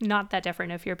like not that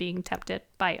different if you're being tempted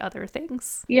by other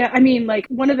things. Yeah, I mean, like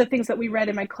one of the things that we read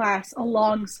in my class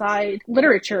alongside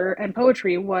literature and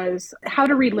poetry was How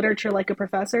to Read Literature Like a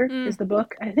Professor is the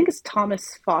book. I think it's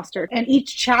Thomas Foster. And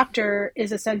each chapter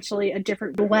is essentially a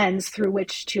different lens through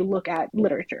which to look at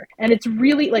literature. And it's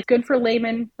really like good for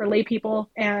laymen, for lay people.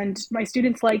 And my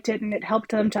students liked it and it helped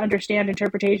them to understand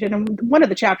interpretation. And one of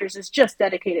the chapters is just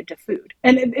dedicated to food.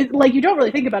 And like, you don't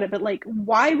really think about it, but like,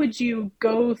 why would you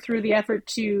go through the effort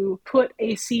to put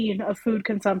a scene of food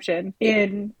consumption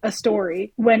in a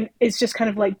story when it's just kind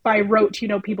of like by rote,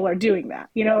 people are doing that?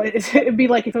 It'd be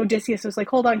like if Odysseus was like,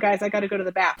 hold on guys, I got to go to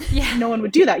the bath. Yeah. No one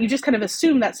would do that. You just kind of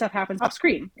assume that stuff happens off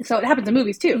screen. So it happens in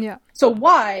movies too. Yeah. So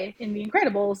why in The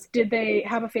Incredibles did they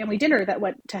have a family dinner that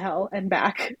went to hell and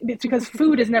back? It's because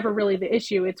food is never really the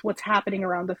issue. It's what's happening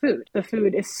around the food. The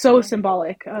food is so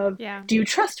symbolic of, do you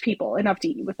trust people enough to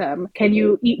eat with them? Can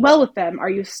you eat well with them? Are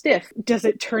you stiff? Does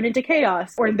it turn into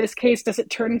chaos? Or in this case, does it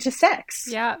turn into sex?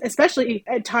 Yeah. Especially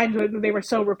at times when they were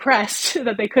so repressed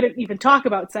that they couldn't even talk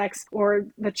about sex, or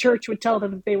the church would tell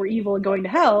them that they were evil and going to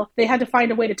hell. They had to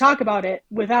find a way to talk about it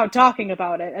without talking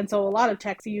about it. And so a lot of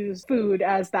texts use food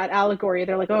as that allegory.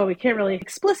 They're like, oh, we can't really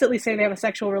explicitly say they have a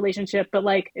sexual relationship, but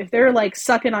like if they're like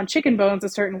sucking on chicken bones a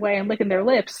certain way and licking their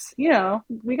lips,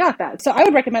 we got that. So I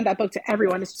would recommend that book to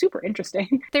everyone. It's super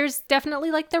interesting. There's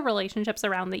definitely like the relationships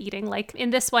around the eating. Like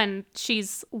in this one,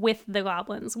 she's with the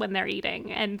goblins when they're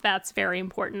eating, and that's very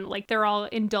important. Like they're all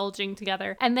indulging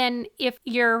together. And then if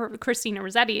you're Christina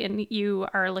Rossetti and you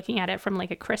are looking at it from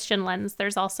like a Christian lens,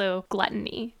 there's also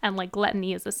gluttony, and like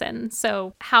gluttony is a sin.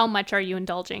 So how much are you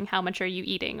indulging? How much are you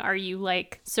eating? Are you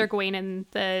like Sir Gawain and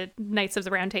the Knights of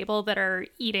the Round Table that are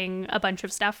eating a bunch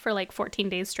of stuff for like 14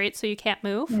 days straight so you can't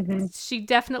move? Mm-hmm. She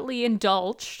definitely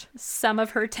indulged some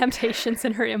of her temptations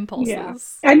and her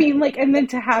impulses. Yeah. I mean, like, and then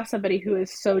to have somebody who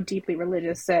is so deeply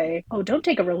religious say, oh, don't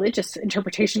take a religious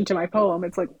interpretation to my poem.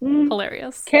 It's like,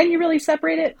 hilarious. Can you really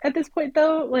separate it at this point,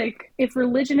 though? Like, if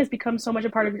religion has become so much a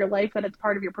part of your life that it's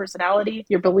part of your personality,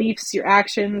 your beliefs, your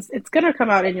actions, it's going to come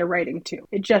out in your writing, too.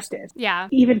 It just is. Yeah.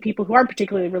 Even people who aren't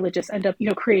particularly religious end up,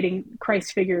 creating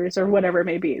Christ figures or whatever it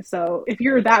may be. So if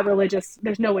you're that religious,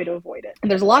 there's no way to avoid it. And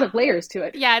there's a lot of layers to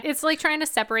it. Yeah, it's like trying to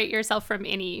separate yourself from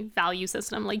any value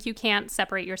system. Like you can't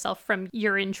separate yourself from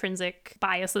your intrinsic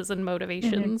biases and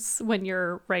motivations when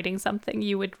you're writing something.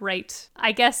 You would write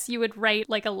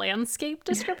like a landscape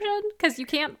description because you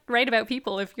can't write about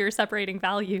people if you're separating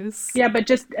values. Yeah, but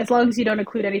just as long as you don't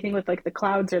include anything with like the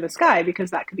clouds or the sky,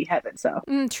 because that could be heaven. So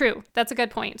true. That's a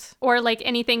good point. Or like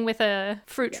anything with a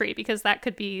fruit tree, because that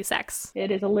could be sex.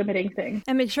 It is a limiting thing.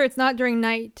 And make sure it's not during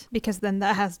night, because then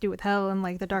that has to do with hell and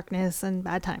like the darkness and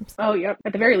bad times. Oh, yep.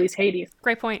 At the very least, Hades.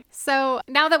 Great point. So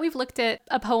now that we've looked at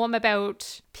a poem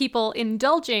about people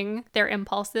indulging their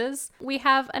impulses, we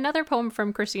have another poem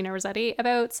from Christina Rossetti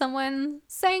about someone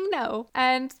saying no.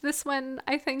 And this one,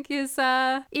 I think, is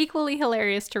equally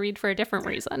hilarious to read for a different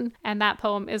reason. And that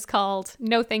poem is called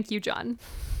No Thank You, John.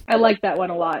 I like that one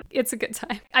a lot. It's a good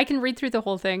time. I can read through the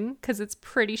whole thing because it's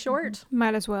pretty short.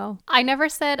 Might as well. I never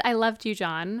said I loved you,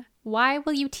 John. Why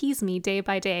will you tease me day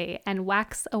by day and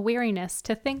wax a weariness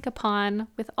to think upon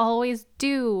with always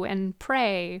do and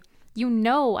pray? You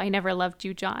know I never loved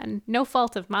you, John. No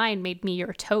fault of mine made me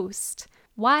your toast.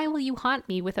 Why will you haunt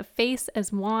me with a face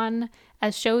as wan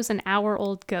as shows an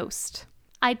hour-old ghost?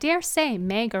 I dare say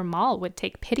Meg or Moll would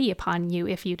take pity upon you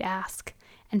if you'd ask.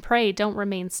 And pray don't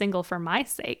remain single for my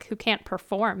sake, who can't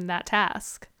perform that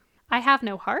task. I have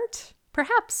no heart?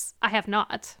 Perhaps I have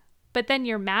not. But then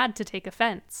you're mad to take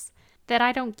offense that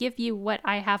I don't give you what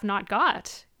I have not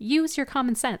got. Use your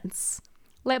common sense.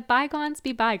 Let bygones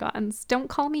be bygones. Don't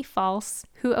call me false,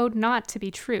 who owed not to be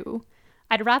true.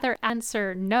 I'd rather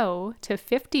answer no to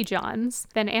 50 Johns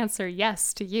than answer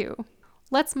yes to you.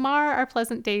 Let's mar our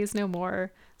pleasant days no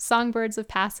more, songbirds of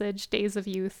passage, days of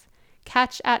youth.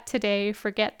 Catch at today,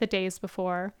 forget the days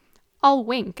before. I'll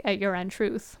wink at your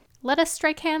untruth. Let us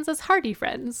strike hands as hearty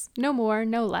friends, no more,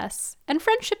 no less. And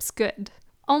friendship's good.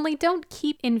 Only don't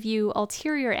keep in view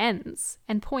ulterior ends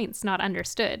and points not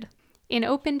understood. In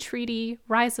open treaty,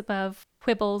 rise above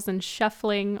quibbles and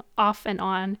shuffling off and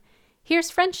on. Here's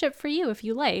friendship for you if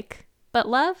you like, but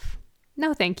love?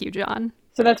 No thank you, John.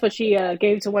 So that's what she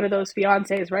gave to one of those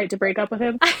fiancés, right? To break up with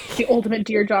him? The ultimate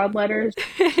Dear John letters.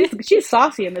 She's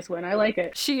saucy in this one. I like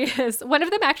it. She is. One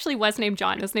of them actually was named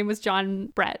John. His name was John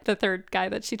Brett, the third guy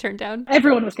that she turned down.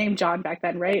 Everyone was named John back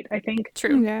then, right? I think.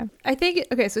 True. Yeah. I think,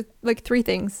 okay, so like 3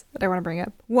 things that I want to bring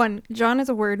up. 1, John is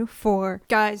a word for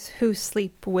guys who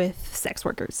sleep with sex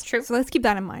workers. True. So let's keep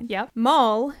that in mind. Yep.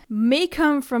 Moll may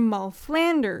come from Moll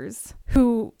Flanders,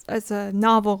 who is a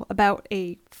novel about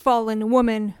a fallen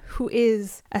woman who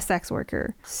is a sex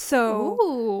worker. So,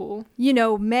 ooh.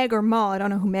 Meg or Moll, I don't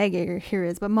know who Meg here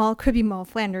is, but Moll could be Moll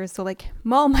Flanders. So like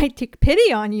Moll might take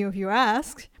pity on you if you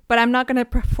ask, but I'm not going to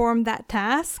perform that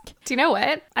task. Do you know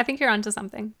what? I think you're onto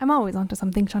something. I'm always onto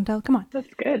something, Chantel. Come on.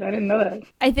 That's good. I didn't know that.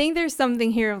 I think there's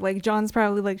something here of like John's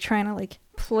probably like trying to like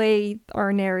play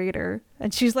our narrator,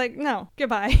 and she's like, no,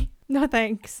 goodbye. No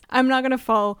thanks. I'm not going to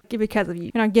fall because of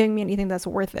you. You're not giving me anything that's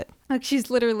worth it. Like she's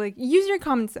literally like, use your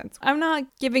common sense. I'm not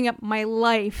giving up my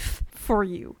life for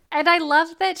you. And I love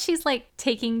that she's like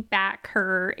taking back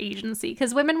her agency,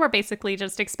 because women were basically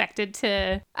just expected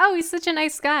to, oh, he's such a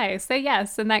nice guy, say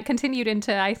yes. And that continued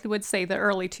into, I would say, the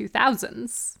early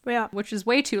 2000s, Yeah. which is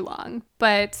way too long.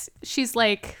 But she's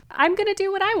like, I'm going to do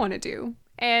what I want to do.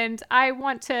 And I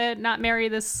want to not marry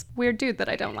this weird dude that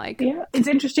I don't like. Yeah. It's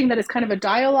interesting that it's kind of a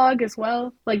dialogue as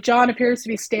well. Like John appears to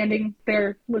be standing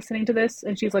there listening to this,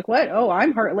 and she's like, what? Oh,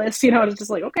 I'm heartless. It's just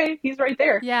like, okay, he's right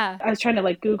there. Yeah. I was trying to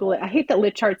like Google it. I hate that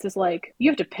Lit Charts is like, you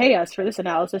have to pay us for this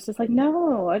analysis. It's like,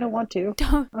 no, I don't want to.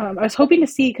 I was hoping to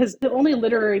see, because the only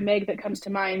literary Meg that comes to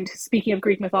mind, speaking of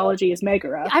Greek mythology, is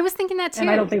Megara. I was thinking that too.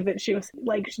 And I don't think that she was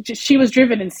like, she was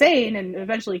driven insane and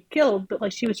eventually killed, but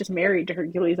like she was just married to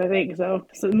Hercules, I think. So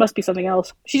it must be something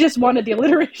else. She just wanted the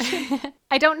alliteration.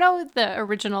 I don't know the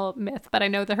original myth, but I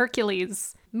know the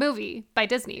Hercules movie by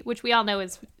Disney, which we all know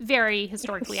is very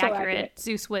historically So accurate. accurate.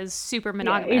 Zeus was super Yeah,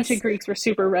 monogamous. ancient Greeks were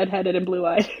super redheaded and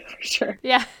blue-eyed, for sure.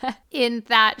 Yeah. In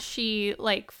that she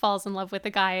like falls in love with a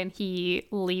guy and he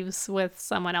leaves with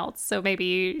someone else. So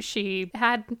maybe she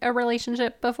had a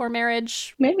relationship before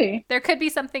marriage. Maybe. There could be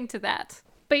something to that.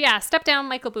 But yeah, step down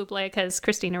Michael Bublé because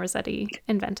Christina Rossetti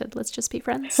invented Let's Just Be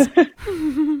Friends.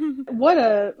 What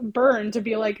a burn to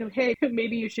be like, hey,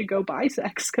 maybe you should go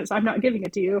bisex because I'm not giving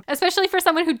it to you. Especially for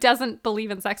someone who doesn't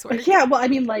believe in sex work. Yeah, well, I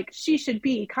mean, like, she should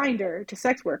be kinder to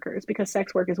sex workers because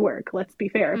sex work is work, let's be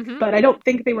fair. But I don't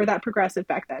think they were that progressive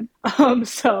back then.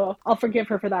 So I'll forgive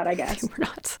her for that, I guess. We're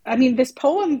not. I mean, this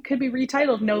poem could be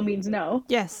retitled No Means No,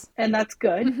 Yes. and that's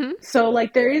good. So,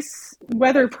 like, there is,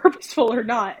 whether purposeful or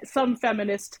not, some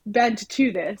feminist bent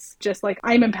to this. Just like,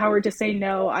 I'm empowered to say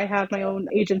no, I have my own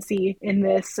agency in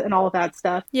this, and all of that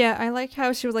stuff. Yeah, I like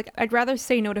how she was like, I'd rather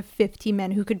say no to 50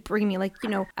 men who could bring me, like, you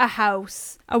know, a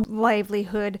house, a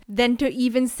livelihood, than to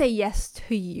even say yes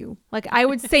to you. Like, I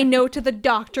would say no to the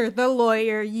doctor, the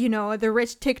lawyer, you know, the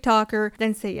rich TikToker,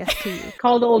 than say yes to you.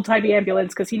 Call the old-timey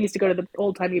ambulance because he needs to go to the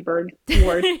old-timey burn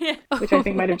ward, which I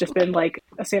think might have just been like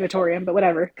a sanatorium, but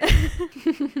whatever.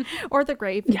 Or the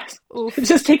grave. Yes.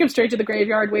 Just take him straight to the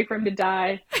graveyard, wait for him to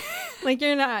die. Like,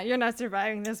 you're not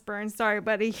surviving this burn. Sorry,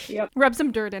 buddy. Yep. Rub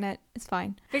some dirt in it. It's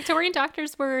fine. Victorian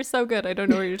doctors were so good. I don't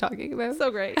know what you're talking about. So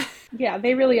great. Yeah,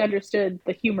 they really understood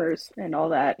the humors and all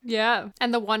that. Yeah.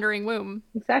 And the wandering womb.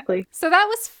 Exactly. So that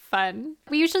was fun.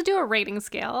 We usually do a rating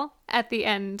scale at the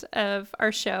end of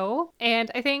our show.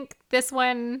 And I think this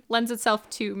one lends itself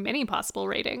to many possible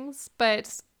ratings.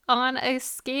 But on a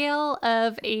scale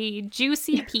of a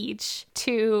juicy peach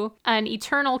to an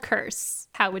eternal curse,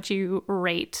 how would you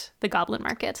rate The Goblin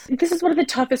Market? This is one of the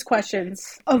toughest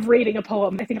questions of rating a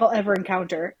poem I think I'll ever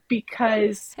encounter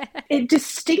because it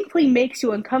distinctly makes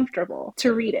you uncomfortable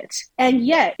to read it. And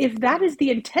yet, if that is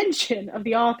the intention of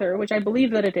the author, which I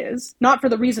believe that it is, not for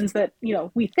the reasons that, you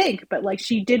know, we think, but like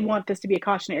she did want this to be a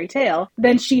cautionary tale,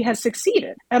 then she has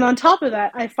succeeded. And on top of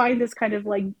that, I find this kind of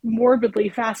like morbidly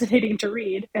fascinating to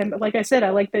read. And like I said,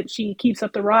 I like that she keeps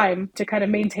up the rhyme to kind of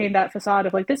maintain that facade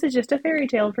of like, this is just a fairy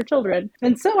tale for children.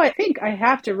 And so I think I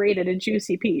have to rate it a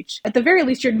juicy peach. At the very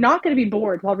least, you're not going to be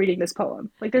bored while reading this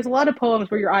poem. Like, there's a lot of poems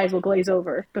where your eyes will glaze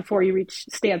over before you reach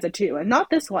stanza 2, and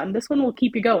not this one. This one will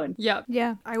keep you going. Yep.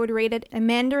 Yeah, I would rate it a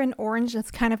mandarin orange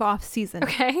that's kind of off season.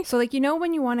 Okay. So, like, you know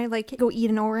when you want to, like, go eat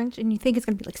an orange and you think it's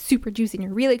going to be, like, super juicy and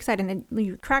you're really excited and then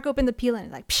you crack open the peel and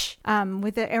it's like, psh,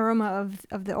 with the aroma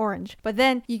of the orange. But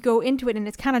then you go into it and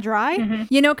it's kind of dry,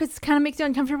 you know, because it kind of makes you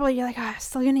uncomfortable. You're like, I'm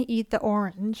still going to eat the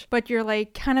orange. But you're,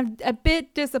 like, kind of a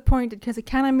bit disappointed because it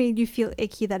kind of made you feel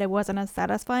icky that it wasn't as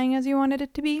satisfying as you wanted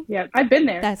it to be. Yeah, I've been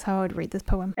there. That's how I would rate this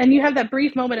poem. And you have that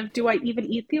brief moment of, do I even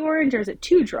eat the orange or is it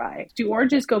too dry? Do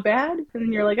oranges go bad? And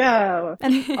then you're like, oh,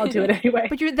 I'll do it anyway.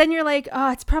 But then you're like,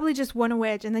 oh, it's probably just one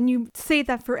wedge. And then you say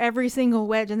that for every single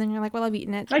wedge. And then you're like, well, I've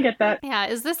eaten it. I get that. Yeah,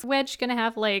 is this wedge gonna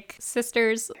have like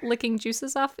sisters licking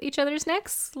juices off each other's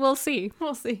necks? We'll see.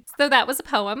 We'll see. So that was a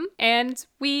poem, and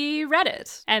we read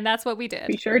it, and that's what we did.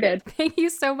 We sure did. Thank you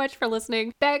so much for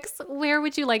listening. Bex, where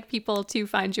would you like people to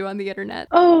find you on the internet?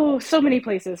 Oh, so many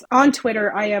places. On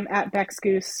Twitter, I am at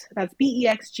Bexgoose. That's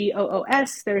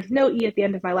BEXGOOS. There's no E at the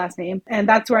end of my last name. And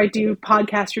that's where I do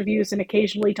podcast reviews and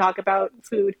occasionally talk about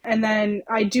food. And then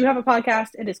I do have a podcast.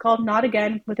 It is called Not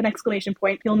Again with an exclamation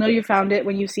point. You'll know you found it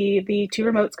when you see the 2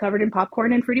 remotes covered in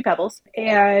popcorn and Fruity Pebbles.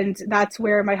 And that's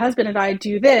where my husband and I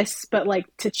do this, but like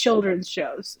to children's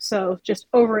shows. So just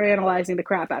overanalyzing the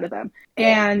crap out of them.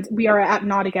 And we are at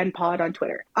Not Again Pod on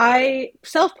Twitter. I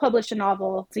self-published a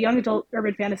novel. It's a young adult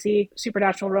urban fantasy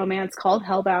supernatural romance called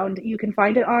Hellbound. You can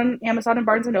find it on Amazon and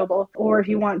Barnes & Noble. Or if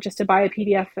you want just to buy a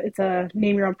PDF, it's a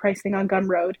name your own price thing on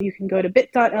Gumroad. You can go to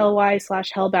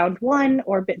bit.ly/Hellbound1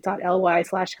 or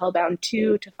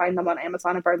bit.ly/Hellbound2 to find them on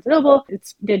Amazon and Barnes & Noble.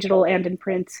 It's digital and in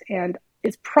print, and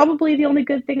it's probably the only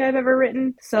good thing I've ever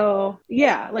written. So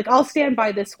yeah, like I'll stand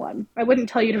by this one. I wouldn't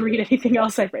tell you to read anything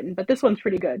else I've written, but this one's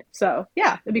pretty good. So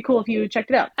yeah, it'd be cool if you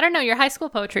checked it out. I don't know, your high school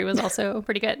poetry was also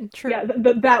pretty good. True. Yeah,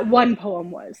 that one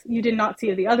poem was. You did not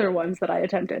see the other ones that I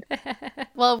attempted.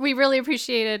 Well, we really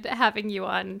appreciated having you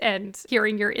on and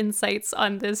hearing your insights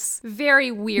on this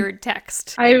very weird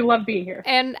text. I love being here.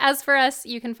 And as for us,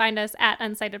 you can find us at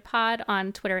UncitedPod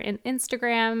on Twitter and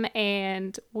Instagram,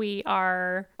 and we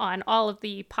are on all of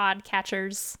the pod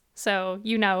catchers. So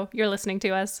you know you're listening to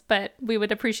us, but we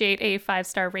would appreciate a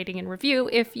 5-star rating and review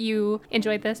if you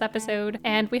enjoyed this episode,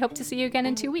 and we hope to see you again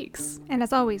in 2 weeks. And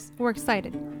as always, we're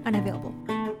excited and available.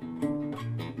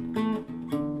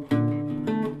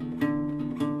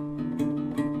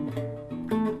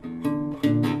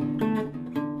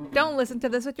 Don't listen to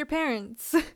this with your parents.